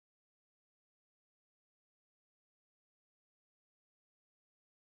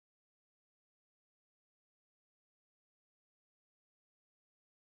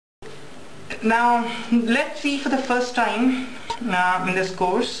Now let's see for the first time in this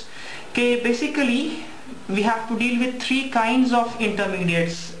course. Okay, basically we have to deal with three kinds of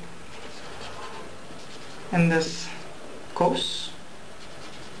intermediates in this course.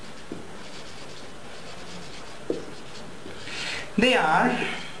 They are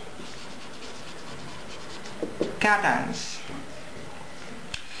cations.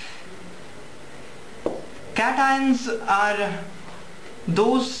 Cations are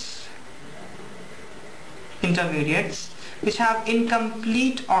those intermediates which have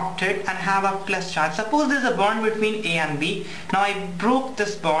incomplete octet and have a plus charge. Suppose there is a bond between A and B. Now I broke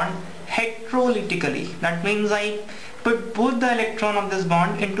this bond heterolytically. That means I put both the electron of this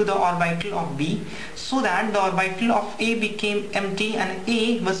bond into the orbital of B, so that the orbital of A became empty and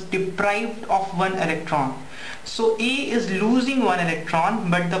A was deprived of one electron. So A is losing one electron,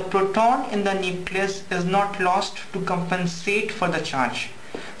 but the proton in the nucleus is not lost to compensate for the charge.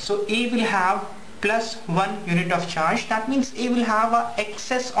 So A will have plus 1 unit of charge. That means A will have an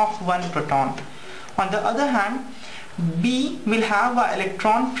excess of 1 proton. On the other hand, B will have an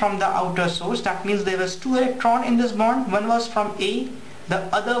electron from the outer source. That means there was 2 electrons in this bond. One was from A, the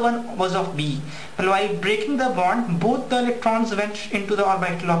other one was of B. But while breaking the bond, both the electrons went into the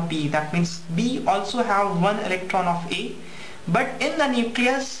orbital of B. That means B also have 1 electron of A. But in the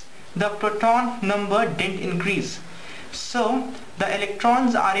nucleus, the proton number didn't increase. So the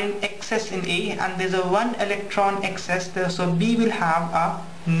electrons are in excess in A and there's a 1 electron excess there, so B will have a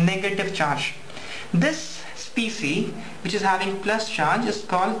negative charge. This species which is having plus charge is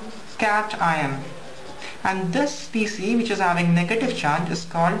called cation, and this species which is having negative charge is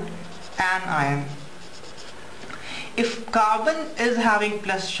called anion. If carbon is having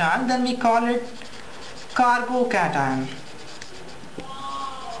plus charge, then we call it carbocation,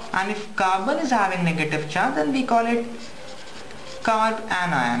 and if carbon is having negative charge, then we call it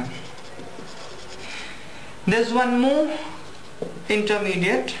carbanion. There's one more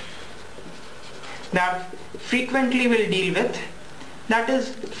intermediate that frequently we'll deal with, that is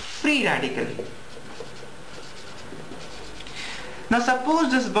free radical. Now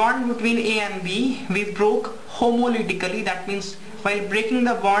suppose this bond between A and B we broke homolytically. That means while breaking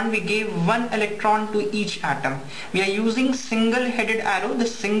the bond we gave 1 electron to each atom. We are using single-headed arrow. The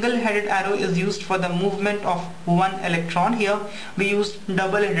single-headed arrow is used for the movement of 1 electron. Here we use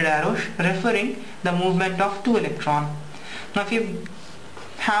double-headed arrow referring the movement of 2 electrons. Now if you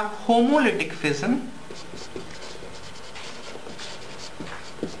have homolytic fission,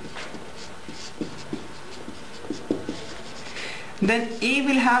 then A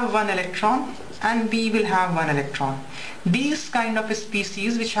will have 1 electron and B will have 1 electron. These kind of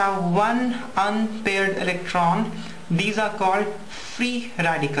species which have 1 unpaired electron, these are called free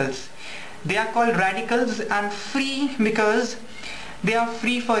radicals. They are called radicals and free because they are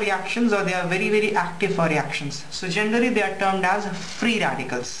free for reactions, or they are very active for reactions. So generally they are termed as free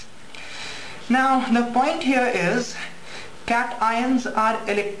radicals. Now the point here is cations are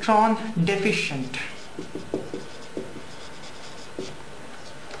electron deficient.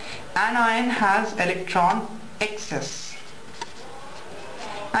 Anion has electron excess,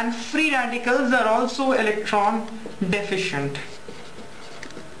 and free radicals are also electron deficient.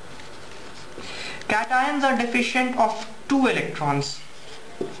 Cations are deficient of 2 electrons.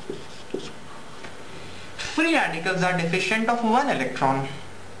 Free radicals are deficient of 1 electron.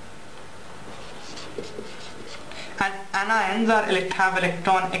 And anions have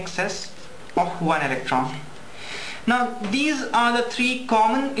electron excess of 1 electron. Now these are the 3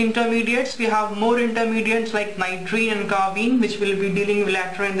 common intermediates. We have more intermediates like nitrine and carbene, which we'll be dealing with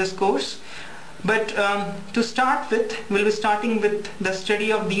later in this course. But to start with, we'll be starting with the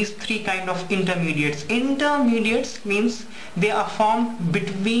study of these 3 kind of intermediates. Intermediates means they are formed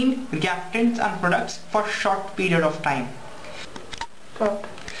between reactants and products for short period of time.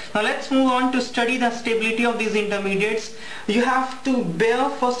 Now let's move on to study the stability of these intermediates. You have to bear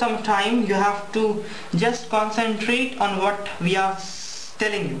for some time. You have to just concentrate on what we are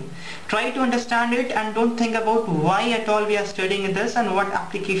telling you. Try to understand it and don't think about why at all we are studying this and what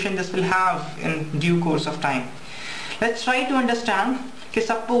application this will have in due course of time. Let's try to understand. Okay,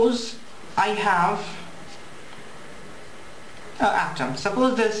 suppose I have an atom.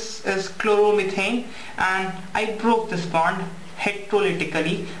 Suppose this is chloromethane and I broke this bond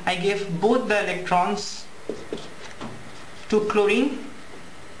heterolytically. I gave both the electrons to chlorine.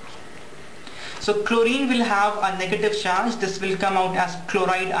 So chlorine will have a negative charge. This will come out as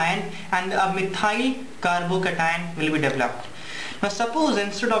chloride ion and a methyl carbocation will be developed. Now suppose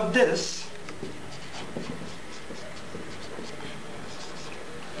instead of this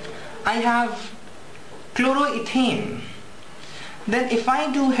I have chloroethane. Then if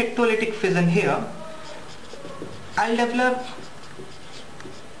I do electrolytic fission here, I'll develop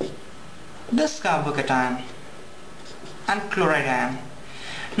this carbocation and chloride ion.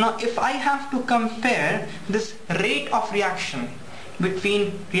 Now if I have to compare this rate of reaction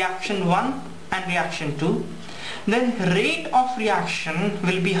between reaction 1 and reaction 2, then rate of reaction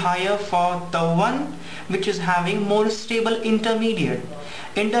will be higher for the one which is having more stable intermediate.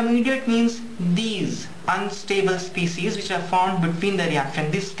 Intermediate means these unstable species which are found between the reaction.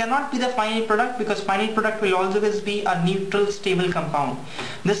 This cannot be the final product, because final product will always be a neutral stable compound.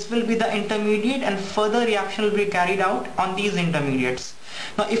 This will be the intermediate, and further reaction will be carried out on these intermediates.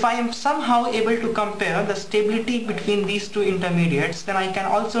 Now if I am somehow able to compare the stability between these two intermediates, then I can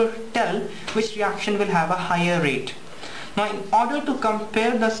also tell which reaction will have a higher rate. Now in order to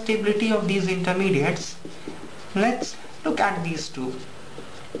compare the stability of these intermediates, let's look at these two.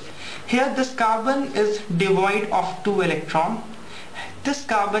 Here this carbon is devoid of 2 electrons. This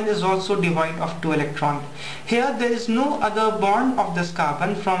carbon is also devoid of 2 electrons. Here there is no other bond of this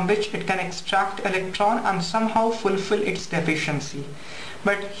carbon from which it can extract electron and somehow fulfill its deficiency.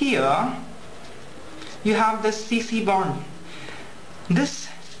 But here you have this CC bond. This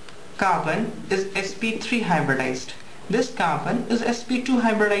carbon is sp3 hybridized. This carbon is sp2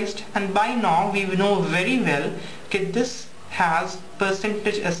 hybridized, and by now we know very well that this has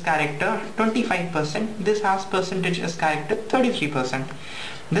percentage S character 25%, this has percentage S character 33%.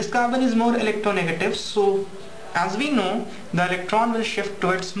 This carbon is more electronegative, so as we know, the electron will shift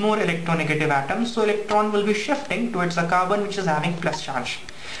towards more electronegative atoms, so electron will be shifting towards a carbon which is having plus charge.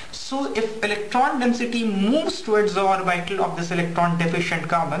 So if electron density moves towards the orbital of this electron deficient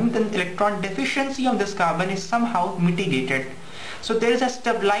carbon, then electron deficiency of this carbon is somehow mitigated. So there is a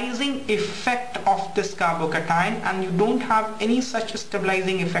stabilizing effect of this carbocation, and you don't have any such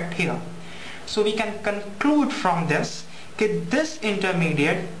stabilizing effect here. So we can conclude from this that this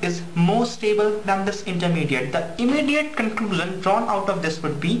intermediate is more stable than this intermediate. The immediate conclusion drawn out of this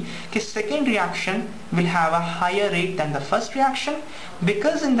would be that second reaction will have a higher rate than the first reaction,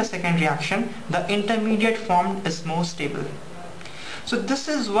 because in the second reaction the intermediate formed is more stable. So this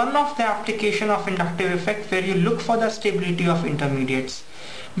is one of the application of inductive effect, where you look for the stability of intermediates.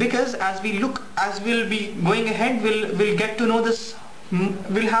 Because as we'll be going ahead, we'll get to know this,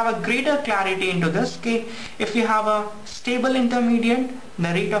 we'll have a greater clarity into this. Okay, if you have a stable intermediate, the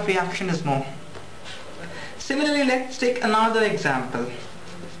rate of reaction is more. Similarly, let's take another example.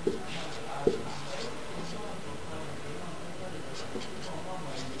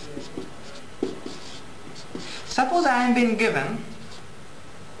 Suppose I am being given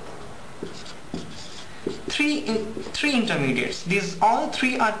three intermediates. These all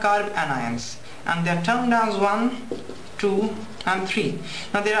three are carb anions, and they are termed as 1, 2 and 3.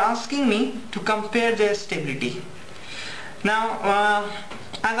 Now they are asking me to compare their stability. Now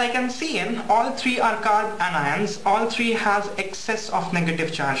as I can see, in all three are carb anions, all three has excess of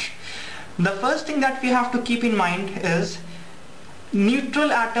negative charge. The first thing that we have to keep in mind is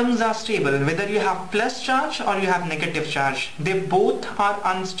neutral atoms are stable, whether you have plus charge or you have negative charge. They both are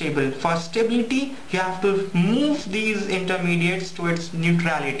unstable. For stability, you have to move these intermediates towards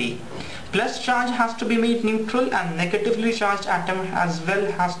neutrality. Plus charge has to be made neutral, and negatively charged atom as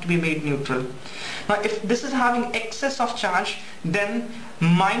well has to be made neutral. Now if this is having excess of charge, then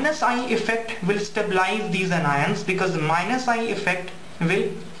minus I effect will stabilize these anions, because the minus I effect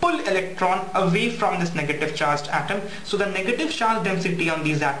will pull electron away from this negative charged atom, so the negative charge density on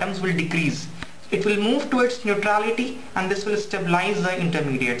these atoms will decrease. It will move towards neutrality, and this will stabilize the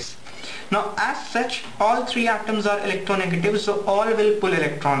intermediates. Now as such, all three atoms are electronegative, so all will pull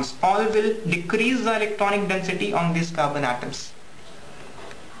electrons, all will decrease the electronic density on these carbon atoms.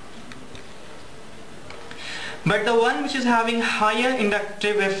 But the one which is having higher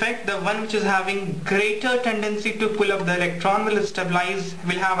inductive effect, the one which is having greater tendency to pull up the electron, will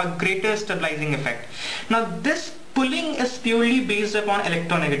have a greater stabilizing effect. Now this pulling is purely based upon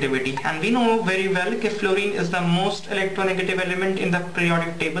electronegativity, and we know very well that fluorine is the most electronegative element in the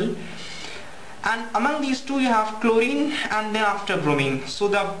periodic table. And among these two you have chlorine and then after bromine. So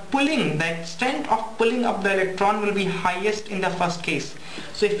the extent of pulling up the electron will be highest in the first case.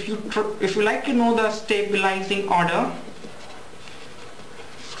 So if you like to know the stabilizing order,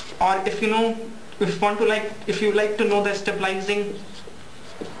 or if you like to know the stabilizing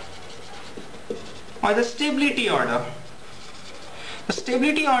or the stability order, the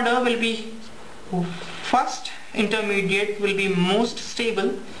stability order will be first intermediate will be most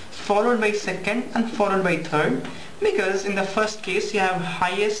stable, followed by second and followed by third, because in the first case you have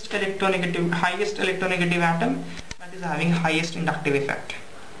highest electronegative atom that is having highest inductive effect.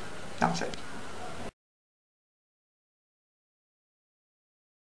 That's it.